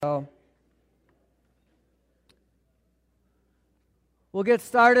So we'll get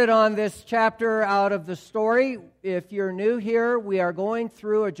started on this chapter out of the story. If you're new here, we are going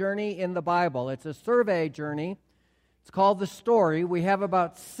through a journey in the Bible. It's a survey journey. It's called The Story. We have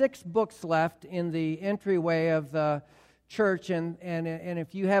about 6 books left in the entryway of the church, and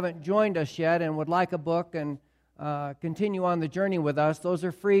if you haven't joined us yet and would like a book and continue on the journey with us, those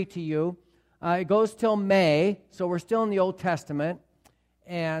are free to you. It goes till May, so we're still in the Old Testament.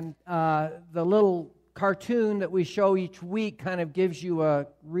 And the little cartoon that we show each week kind of gives you a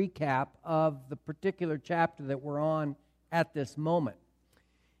recap of the particular chapter that we're on at this moment.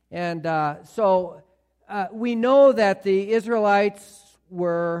 And so we know that the Israelites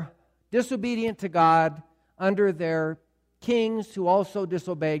were disobedient to God under their kings who also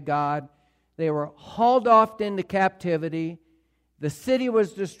disobeyed God. They were hauled off into captivity. The city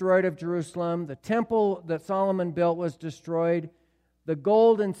was destroyed of Jerusalem. The temple that Solomon built was destroyed. The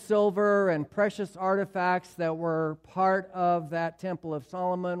gold and silver and precious artifacts that were part of that temple of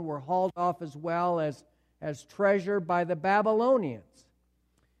Solomon were hauled off as well as treasure by the Babylonians.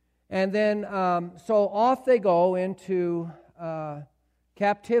 And then, so off they go into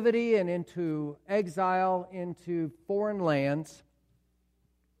captivity and into exile, into foreign lands.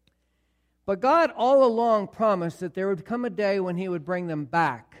 But God all along promised that there would come a day when He would bring them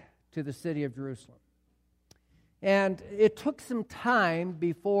back to the city of Jerusalem. And it took some time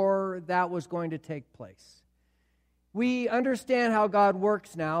before that was going to take place. We understand how God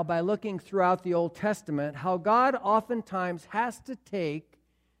works now by looking throughout the Old Testament, how God oftentimes has to take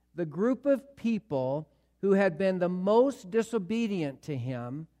the group of people who had been the most disobedient to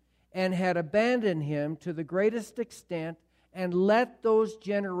Him and had abandoned Him to the greatest extent and let those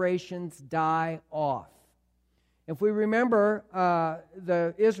generations die off. If we remember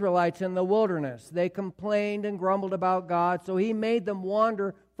the Israelites in the wilderness, they complained and grumbled about God, so He made them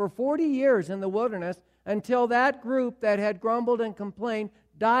wander for 40 years in the wilderness until that group that had grumbled and complained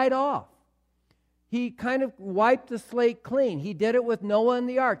died off. He kind of wiped the slate clean. He did it with Noah and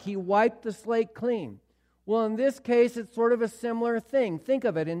the ark. He wiped the slate clean. Well, in this case, it's sort of a similar thing. Think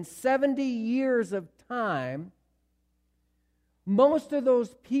of it. In 70 years of time, most of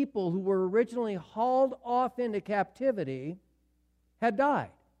those people who were originally hauled off into captivity had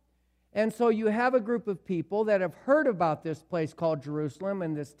died. And so you have a group of people that have heard about this place called Jerusalem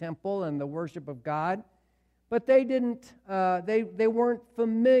and this temple and the worship of God, but they weren't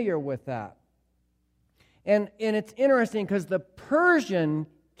familiar with that. And it's interesting because the Persian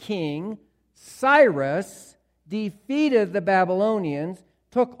king, Cyrus, defeated the Babylonians,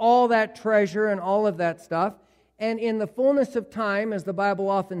 took all that treasure and all of that stuff, and in the fullness of time, as the Bible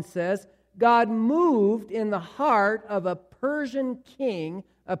often says, God moved in the heart of a Persian king,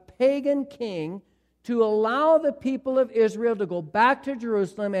 a pagan king, to allow the people of Israel to go back to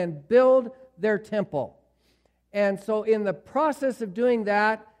Jerusalem and build their temple. And so in the process of doing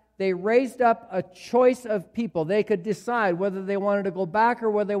that, they raised up a choice of people. They could decide whether they wanted to go back or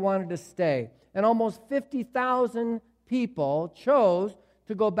whether they wanted to stay. And almost 50,000 people chose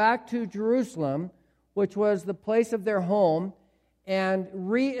to go back to Jerusalem, which was the place of their home, and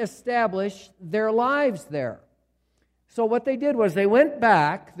reestablish their lives there. So what they did was they went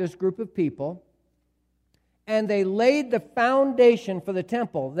back, this group of people, and they laid the foundation for the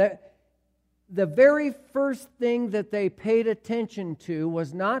temple. The very first thing that they paid attention to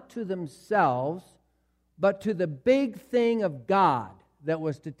was not to themselves, but to the big thing of God that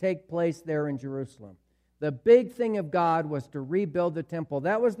was to take place there in Jerusalem. The big thing of God was to rebuild the temple.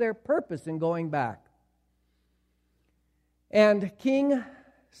 That was their purpose in going back. And King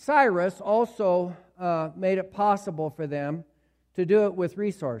Cyrus also made it possible for them to do it with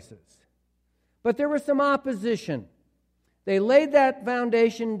resources. But there was some opposition. They laid that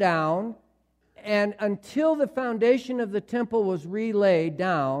foundation down, and until the foundation of the temple was relaid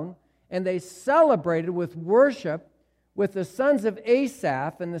down, and they celebrated with worship with the sons of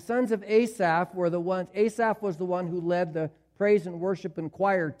Asaph, and the sons of Asaph were the ones, Asaph was the one who led the praise and worship and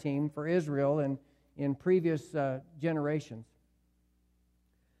choir team for Israel in previous generations.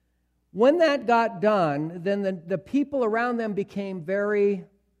 When that got done, then the people around them became very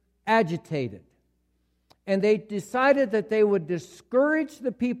agitated. And they decided that they would discourage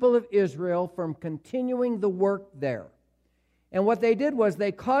the people of Israel from continuing the work there. And what they did was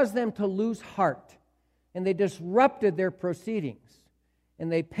they caused them to lose heart. And they disrupted their proceedings.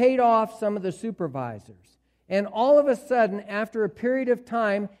 And they paid off some of the supervisors. And all of a sudden, after a period of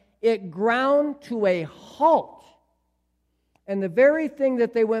time, it ground to a halt. And the very thing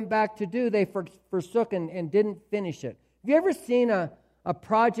that they went back to do, they forsook and didn't finish it. Have you ever seen a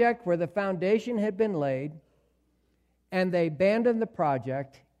project where the foundation had been laid and they abandoned the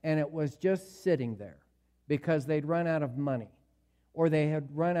project and it was just sitting there because they'd run out of money or they had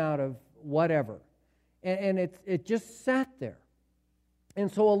run out of whatever. And it just sat there.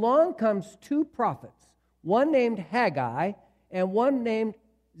 And so along comes two prophets, one named Haggai and one named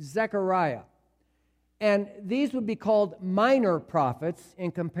Zechariah. And these would be called minor prophets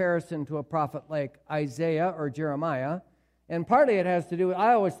in comparison to a prophet like Isaiah or Jeremiah. And partly it has to do with,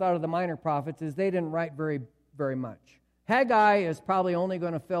 I always thought of the minor prophets as they didn't write very, very much. Haggai is probably only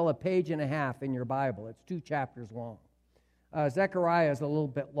going to fill a page and a half in your Bible. It's 2 chapters long. Zechariah is a little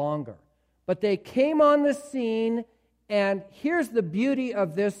bit longer. But they came on the scene, and here's the beauty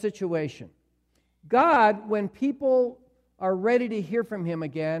of this situation. God, when people are ready to hear from Him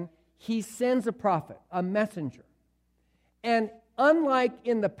again, He sends a prophet, a messenger. And unlike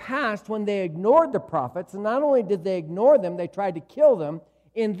in the past when they ignored the prophets, and not only did they ignore them, they tried to kill them,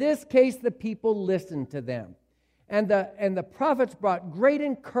 in this case the people listened to them. And the prophets brought great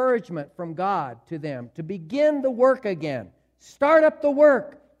encouragement from God to them to begin the work again. Start up the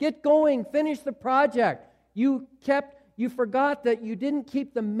work. Get going. Finish the project. You forgot that you didn't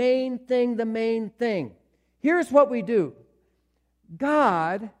keep the main thing the main thing. Here's what we do.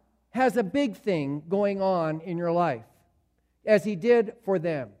 God has a big thing going on in your life, as He did for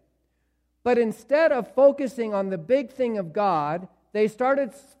them. But instead of focusing on the big thing of God, they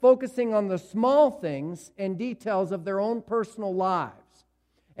started focusing on the small things and details of their own personal lives.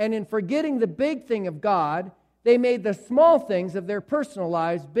 And in forgetting the big thing of God, they made the small things of their personal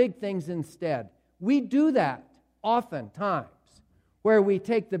lives big things instead. We do that oftentimes, where we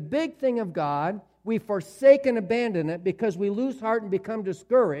take the big thing of God, we forsake and abandon it because we lose heart and become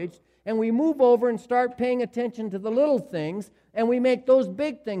discouraged, and we move over and start paying attention to the little things, and we make those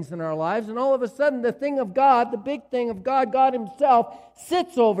big things in our lives, and all of a sudden the thing of God, the big thing of God, God Himself,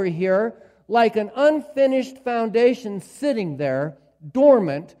 sits over here like an unfinished foundation sitting there,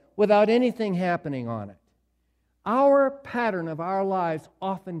 dormant, without anything happening on it. Our pattern of our lives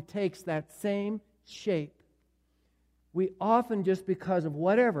often takes that same shape. We often, just because of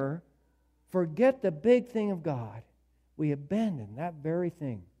whatever, forget the big thing of God. We abandon that very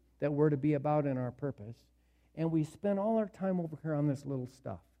thing that we're to be about in our purpose, and we spend all our time over here on this little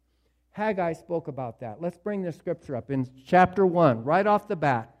stuff. Haggai spoke about that. Let's bring this scripture up in chapter 1, right off the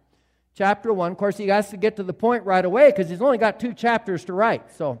bat. Chapter 1, of course, he has to get to the point right away because he's only got 2 chapters to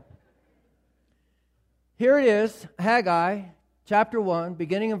write. So here it is, Haggai, chapter 1,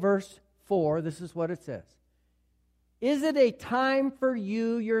 beginning in verse 4. This is what it says. Is it a time for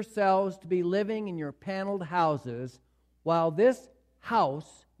you yourselves to be living in your paneled houses while this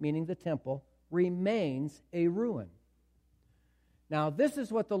house, meaning the temple, remains a ruin? Now, this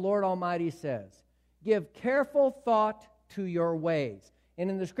is what the Lord Almighty says. Give careful thought to your ways.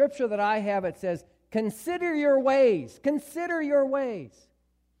 And in the scripture that I have, it says, consider your ways. Consider your ways.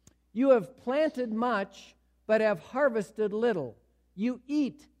 You have planted much, but have harvested little. You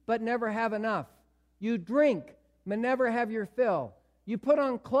eat, but never have enough. You drink, but never have your fill. You put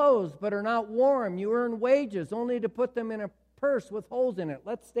on clothes, but are not warm. You earn wages, only to put them in a purse with holes in it.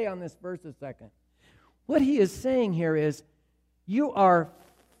 Let's stay on this verse a second. What he is saying here is, you are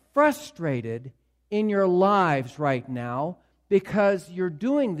frustrated in your lives right now because you're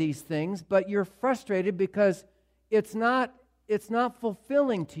doing these things, but you're frustrated because it's not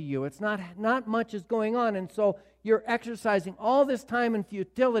fulfilling to you. It's not much is going on, and so you're exercising all this time in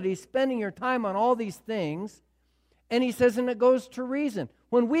futility, spending your time on all these things. And he says, and it goes to reason.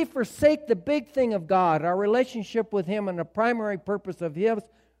 When we forsake the big thing of God, our relationship with Him and the primary purpose of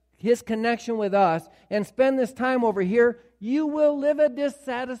His connection with us, and spend this time over here, you will live a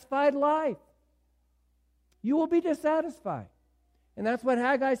dissatisfied life. You will be dissatisfied. And that's what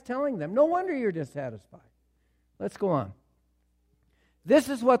Haggai's telling them. No wonder you're dissatisfied. Let's go on. This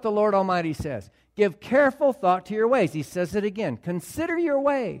is what the Lord Almighty says. Give careful thought to your ways. He says it again. Consider your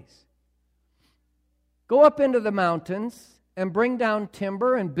ways. Go up into the mountains and bring down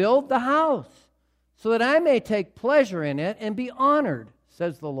timber and build the house, so that I may take pleasure in it and be honored,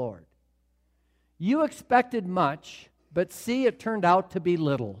 says the Lord. You expected much, but see, it turned out to be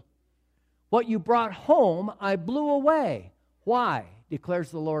little. What you brought home, I blew away. Why? Declares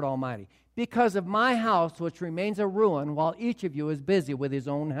the Lord Almighty. Because of my house, which remains a ruin, while each of you is busy with his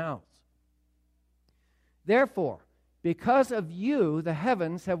own house. Therefore, because of you, the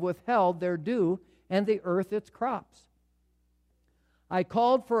heavens have withheld their dew, and the earth its crops. I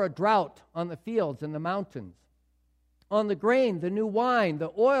called for a drought on the fields and the mountains, on the grain, the new wine,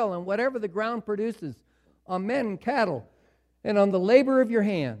 the oil, and whatever the ground produces, on men and cattle, and on the labor of your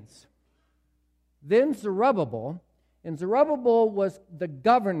hands. Then Zerubbabel And Zerubbabel was the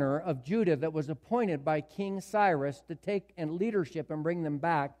governor of Judah that was appointed by King Cyrus to take and leadership and bring them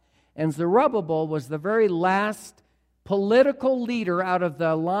back. And Zerubbabel was the very last political leader out of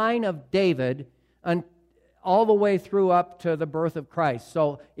the line of David all the way through up to the birth of Christ.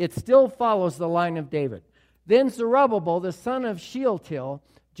 So it still follows the line of David. Then Zerubbabel, the son of Shealtiel,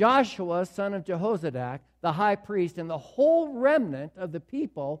 Joshua, son of Jehozadak, the high priest, and the whole remnant of the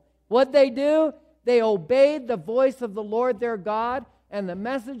people, what'd they do? They obeyed the voice of the Lord their God and the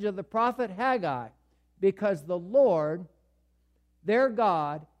message of the prophet Haggai, because the Lord, their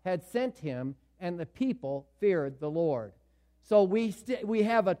God, had sent him, and the people feared the Lord. So we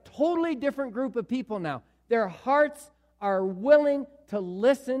have a totally different group of people now. Their hearts are willing to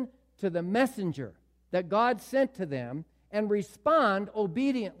listen to the messenger that God sent to them and respond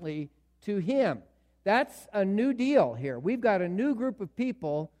obediently to him. That's a new deal here. We've got a new group of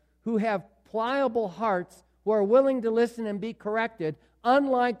people who have pliable hearts, who are willing to listen and be corrected,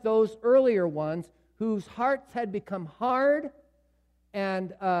 unlike those earlier ones whose hearts had become hard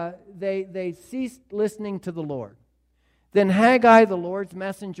and they ceased listening to the Lord. Then Haggai, the Lord's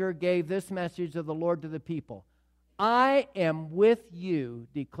messenger, gave this message of the Lord to the people. I am with you,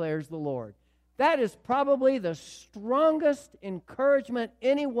 declares the Lord. That is probably the strongest encouragement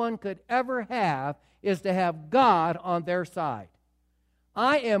anyone could ever have, is to have God on their side.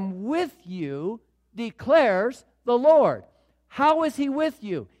 I am with you, declares the Lord. How is he with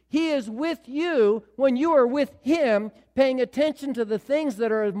you? He is with you when you are with him, paying attention to the things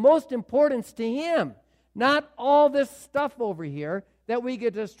that are of most importance to him. Not all this stuff over here that we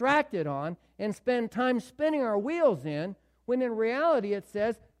get distracted on and spend time spinning our wheels in, when in reality it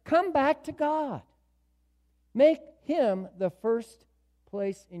says, come back to God. Make him the first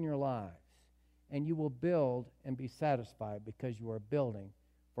place in your lives, and you will build and be satisfied because you are building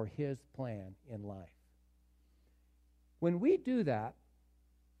for his plan in life. When we do that,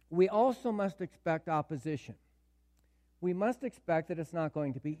 we also must expect opposition. We must expect that it's not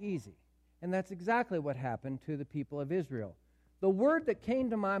going to be easy. And that's exactly what happened to the people of Israel. The word that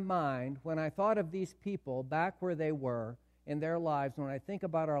came to my mind when I thought of these people back where they were in their lives, when I think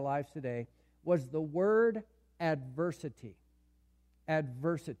about our lives today, was the word adversity.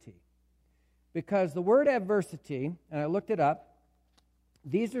 Adversity. Because the word adversity, and I looked it up,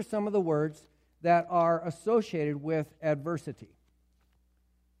 these are some of the words that are associated with adversity: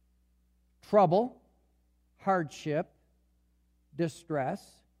 trouble, hardship, distress,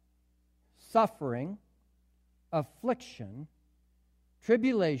 suffering, affliction,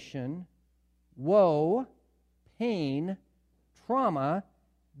 tribulation, woe, pain, trauma,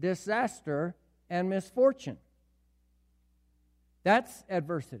 disaster, and misfortune. That's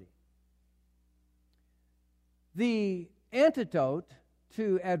adversity. The antidote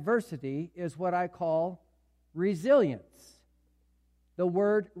to adversity is what I call resilience. The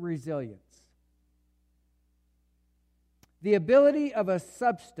word resilience. The ability of a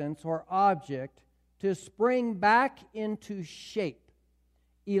substance or object to spring back into shape.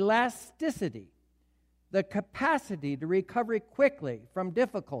 Elasticity. The capacity to recover quickly from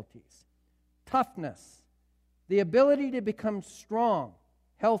difficulties. Toughness. The ability to become strong,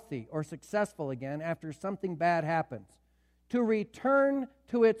 healthy, or successful again after something bad happens. To return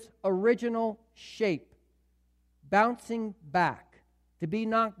to its original shape. Bouncing back. To be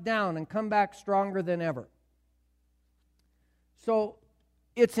knocked down and come back stronger than ever. So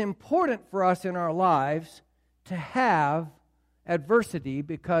it's important for us in our lives to have adversity,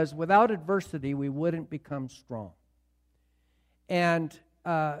 because without adversity we wouldn't become strong. And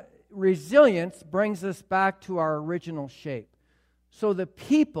resilience brings us back to our original shape. So the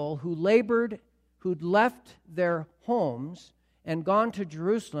people who labored, who'd left their homes and gone to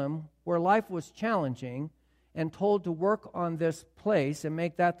Jerusalem where life was challenging and told to work on this place and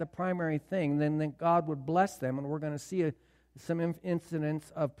make that the primary thing, then God would bless them. And we're going to see some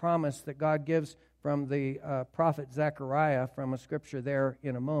incidents of promise that God gives from the prophet Zechariah from a scripture there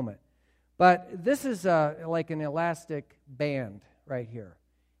in a moment. But this is like an elastic band right here.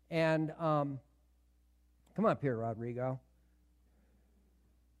 And come up here, Rodrigo.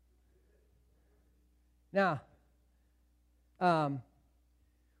 Now,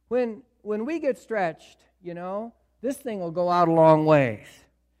 when we get stretched, this thing will go out a long ways.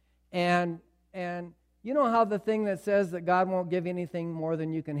 And you know how the thing that says that God won't give you anything more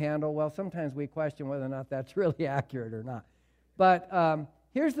than you can handle? Well, sometimes we question whether or not that's really accurate or not. But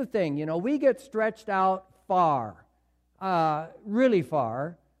here's the thing, we get stretched out far, really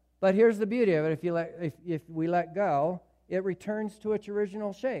far. But here's the beauty of it: if we let go, it returns to its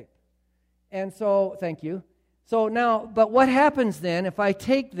original shape. And so, thank you. So now, but what happens then if I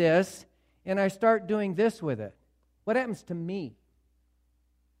take this and I start doing this with it? What happens to me?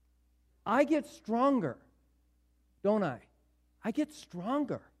 I get stronger, don't I? I get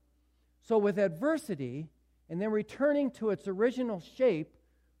stronger. So with adversity, and then returning to its original shape,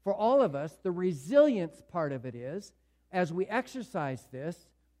 for all of us, the resilience part of it is, as we exercise this,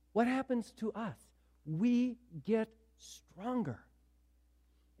 what happens to us? We get stronger.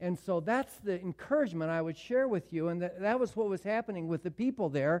 And so that's the encouragement I would share with you, and that was what was happening with the people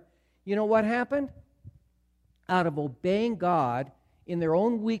there. You know what happened? Out of obeying God in their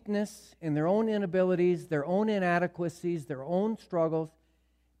own weakness, in their own inabilities, their own inadequacies, their own struggles,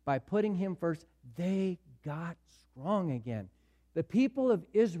 by putting Him first, they got strong again. The people of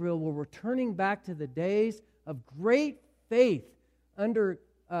Israel were returning back to the days of great faith under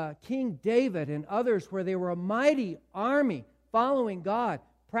King David and others, where they were a mighty army following God,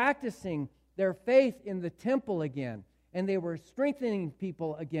 practicing their faith in the temple again, and they were strengthening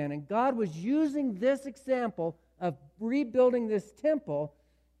people again. And God was using this example of rebuilding this temple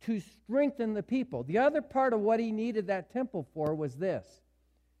to strengthen the people. The other part of what He needed that temple for was this: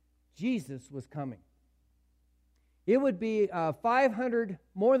 Jesus was coming. It would be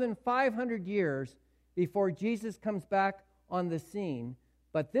more than 500 years before Jesus comes back on the scene.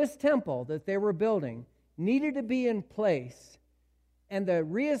 But this temple that they were building needed to be in place, and the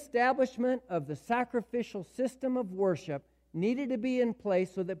reestablishment of the sacrificial system of worship needed to be in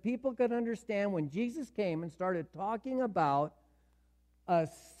place so that people could understand when Jesus came and started talking about a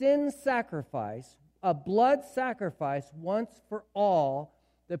sin sacrifice, a blood sacrifice once for all,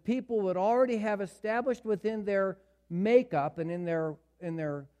 the people would already have established within their makeup and in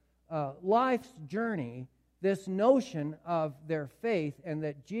their life's journey this notion of their faith, and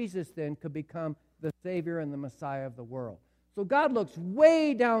that Jesus then could become the Savior and the Messiah of the world. So God looks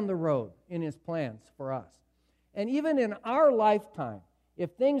way down the road in His plans for us. And even in our lifetime, if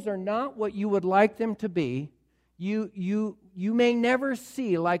things are not what you would like them to be, you may never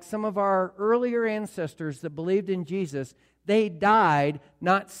see, like some of our earlier ancestors that believed in Jesus, they died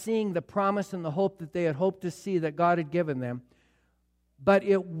not seeing the promise and the hope that they had hoped to see that God had given them. But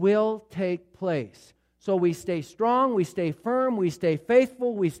it will take place. So we stay strong, we stay firm, we stay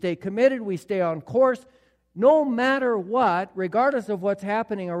faithful, we stay committed, we stay on course, no matter what, regardless of what's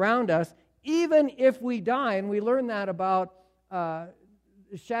happening around us, even if we die. And we learn that about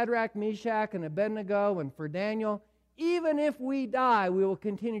Shadrach, Meshach, and Abednego, and for Daniel. Even if we die, we will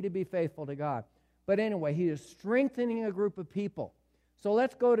continue to be faithful to God. But anyway, He is strengthening a group of people. So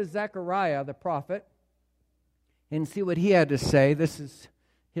let's go to Zechariah, the prophet, and see what he had to say. This is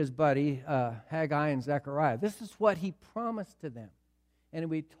his buddy, Haggai and Zechariah. This is what he promised to them, and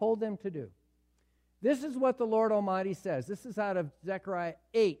we told them to do. This is what the Lord Almighty says. This is out of Zechariah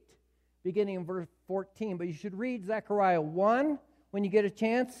 8, beginning in verse 14. But you should read Zechariah 1 when you get a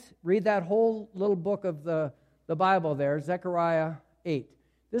chance. Read that whole little book of the Bible there, Zechariah 8.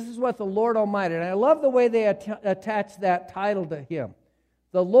 This is what the Lord Almighty, and I love the way they attach that title to Him.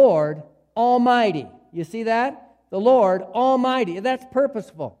 The Lord Almighty. You see that? The Lord Almighty. That's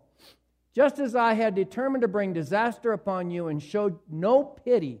purposeful. Just as I had determined to bring disaster upon you and showed no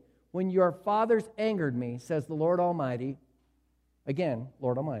pity when your fathers angered me, says the Lord Almighty. Again,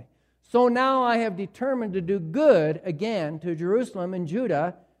 Lord Almighty. So now I have determined to do good again to Jerusalem and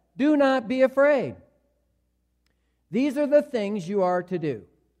Judah. Do not be afraid. These are the things you are to do.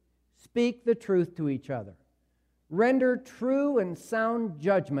 Speak the truth to each other. Render true and sound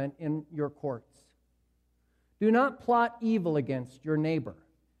judgment in your courts. Do not plot evil against your neighbor.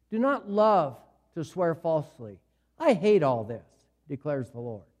 Do not love to swear falsely. I hate all this, declares the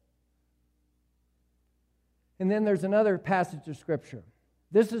Lord. And then there's another passage of Scripture.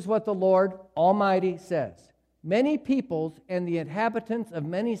 This is what the Lord Almighty says. Many peoples and the inhabitants of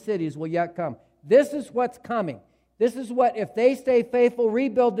many cities will yet come. This is what's coming. This is what, if they stay faithful,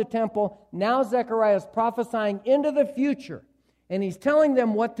 rebuild the temple. Now Zechariah is prophesying into the future, and he's telling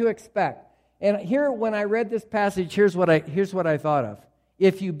them what to expect. And here, when I read this passage, here's what I thought of.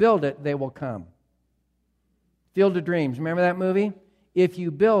 If you build it, they will come. Field of Dreams, remember that movie? If you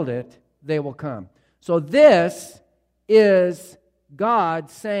build it, they will come. So this is God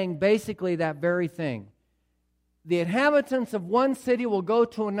saying basically that very thing. The inhabitants of one city will go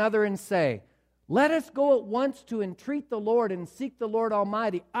to another and say, let us go at once to entreat the Lord and seek the Lord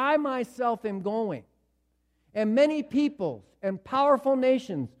Almighty. I myself am going. And many peoples and powerful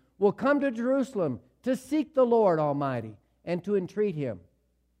nations will come to Jerusalem to seek the Lord Almighty and to entreat Him.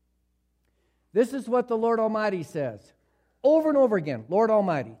 This is what the Lord Almighty says. Over and over again, Lord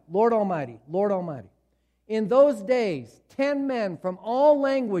Almighty, Lord Almighty, Lord Almighty. In those days, 10 men from all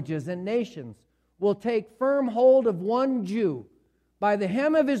languages and nations will take firm hold of one Jew by the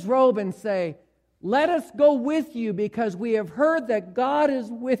hem of his robe and say, Let us go with you because we have heard that God is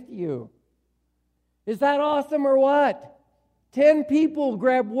with you. Is that awesome or what? 10 people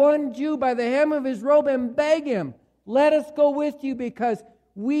grab one Jew by the hem of his robe and beg him, let us go with you because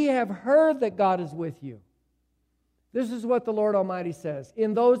we have heard that God is with you. This is what the Lord Almighty says.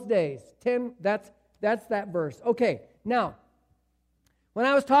 In those days, 10, that's that verse. Okay, now, when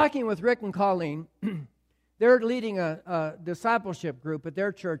I was talking with Rick and Colleen, they're leading a discipleship group at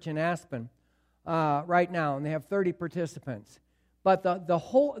their church in Aspen right now, and they have 30 participants. But the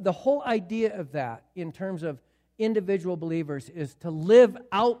whole idea of that, in terms of individual believers, is to live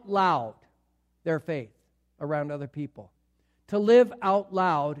out loud their faith around other people. To live out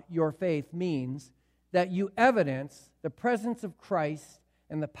loud your faith means that you evidence the presence of Christ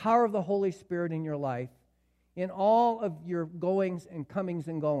and the power of the Holy Spirit in your life in all of your goings and comings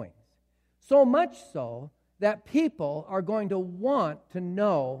and goings. So much so that people are going to want to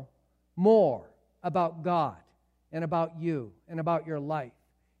know more about God and about you and about your life.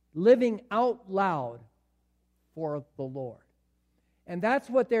 Living out loud for the Lord. And that's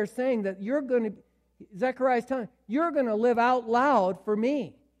what they're saying, that you're going to, Zechariah's telling, you're going to live out loud for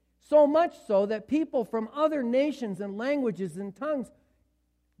me. So much so that people from other nations and languages and tongues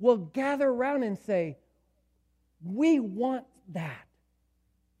will gather around and say, we want that.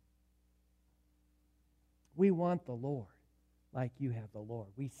 We want the Lord like you have the Lord.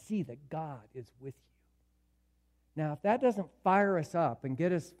 We see that God is with you. Now, if that doesn't fire us up and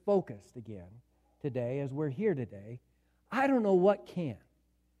get us focused again today, as we're here today, I don't know what can.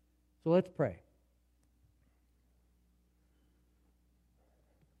 So let's pray.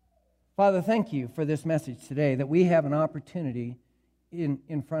 Father, thank you for this message today, that we have an opportunity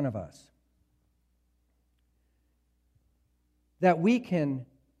in front of us, that we can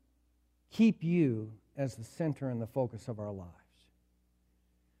keep you as the center and the focus of our lives.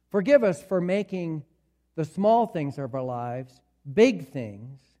 Forgive us for making the small things of our lives big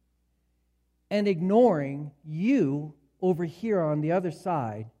things and ignoring you over here on the other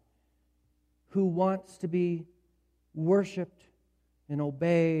side, who wants to be worshiped and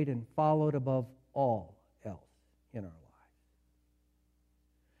obeyed and followed above all else in our lives.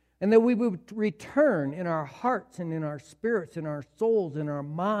 And that we would return in our hearts and in our spirits, in our souls, in our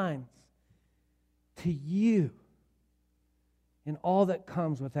minds to you and all that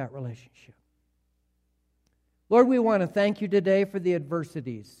comes with that relationship. Lord, we want to thank you today for the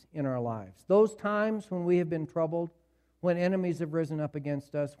adversities in our lives. Those times when we have been troubled, when enemies have risen up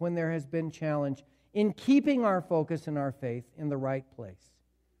against us, when there has been challenge, in keeping our focus and our faith in the right place,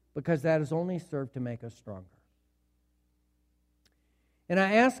 because that has only served to make us stronger. And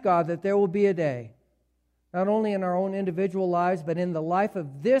I ask, God, that there will be a day, not only in our own individual lives, but in the life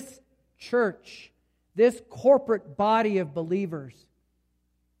of this church, this corporate body of believers,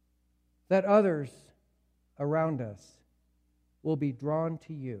 that others around us will be drawn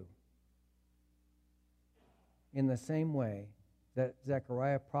to you in the same way that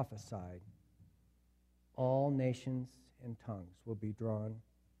Zechariah prophesied. All nations and tongues will be drawn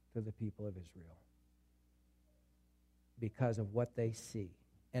to the people of Israel because of what they see,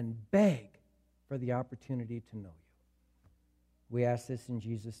 and beg for the opportunity to know you. We ask this in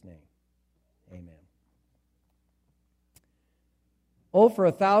Jesus' name. Amen. Oh, for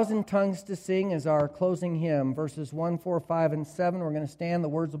 1,000 tongues to sing is our closing hymn, verses 1, 4, 5, and 7. We're going to stand. The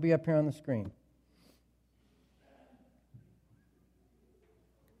words will be up here on the screen.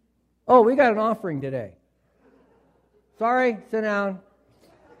 Oh, we got an offering today. Sorry, sit down.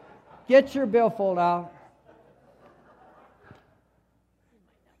 Get your billfold out.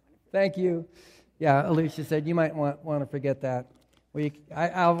 Thank you. Yeah, Alicia said you might want to forget that. Well,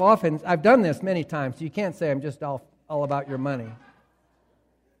 I've done this many times, so you can't say I'm just all about your money.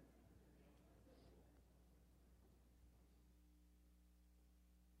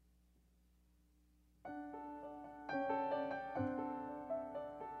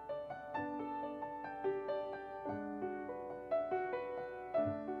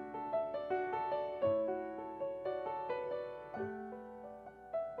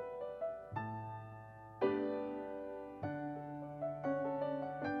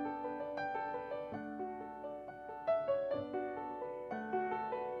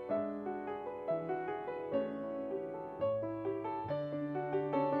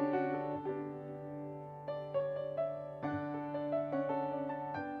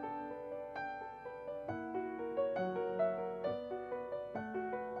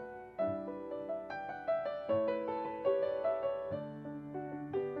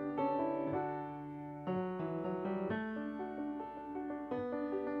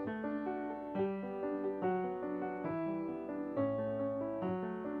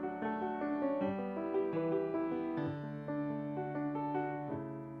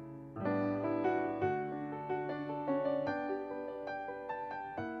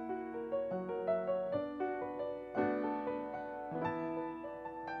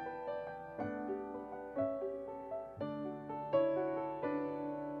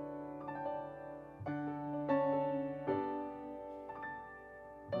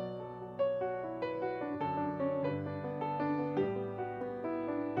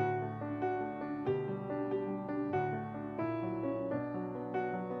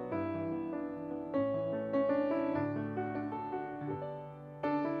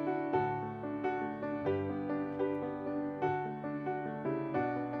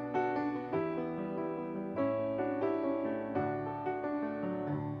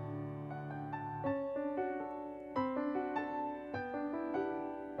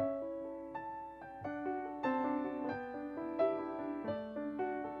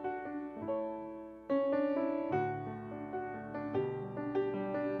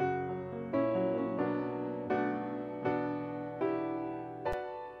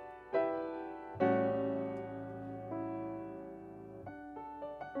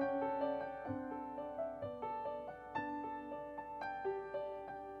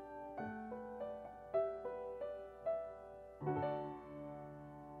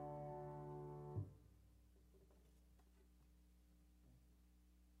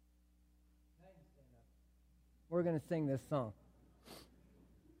 we're going to sing this song.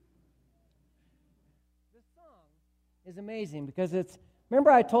 This song is amazing because it's,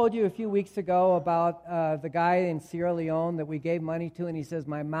 remember I told you a few weeks ago about the guy in Sierra Leone that we gave money to, and he says,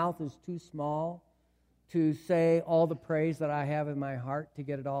 my mouth is too small to say all the praise that I have in my heart to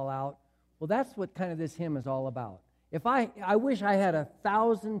get it all out. Well, that's what kind of this hymn is all about. If I wish I had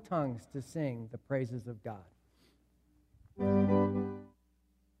 1,000 tongues to sing the praises of God.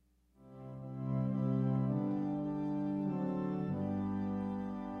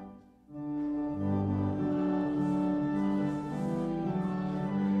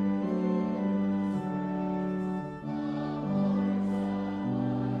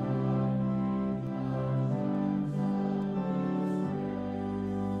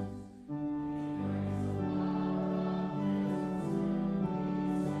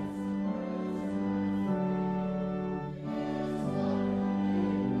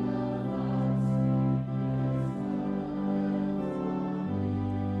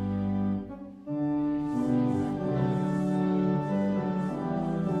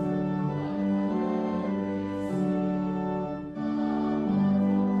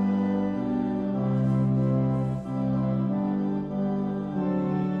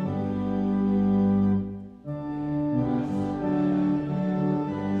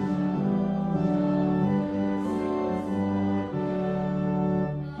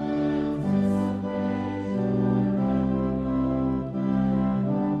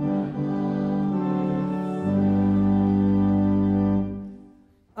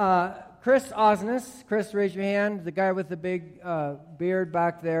 Chris Osnes. Chris, raise your hand. The guy with the big beard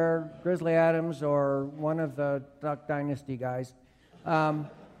back there, Grizzly Adams, or one of the Duck Dynasty guys.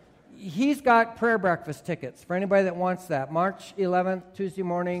 He's got prayer breakfast tickets for anybody that wants that. March 11th, Tuesday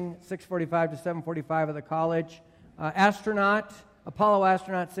morning, 6:45 to 7:45 at the college. Apollo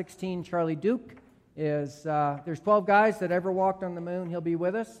astronaut 16, Charlie Duke, is, there's 12 guys that ever walked on the moon. He'll be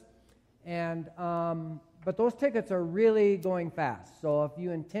with us. And but those tickets are really going fast. So if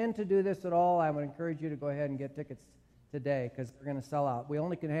you intend to do this at all, I would encourage you to go ahead and get tickets today because they're going to sell out. We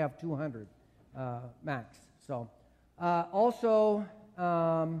only can have 200 max. So also,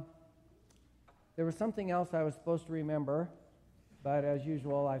 there was something else I was supposed to remember, but as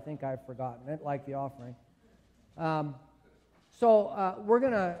usual, I think I've forgotten it, like the offering. So we're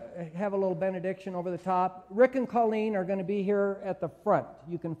going to have a little benediction over the top. Rick and Colleen are going to be here at the front.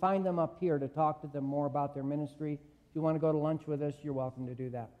 You can find them up here to talk to them more about their ministry. If you want to go to lunch with us, you're welcome to do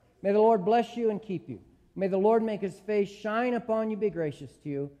that. May the Lord bless you and keep you. May the Lord make his face shine upon you, be gracious to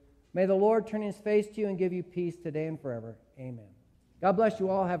you. May the Lord turn his face to you and give you peace today and forever. Amen. God bless you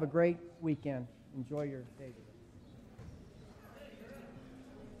all. Have a great weekend. Enjoy your day today.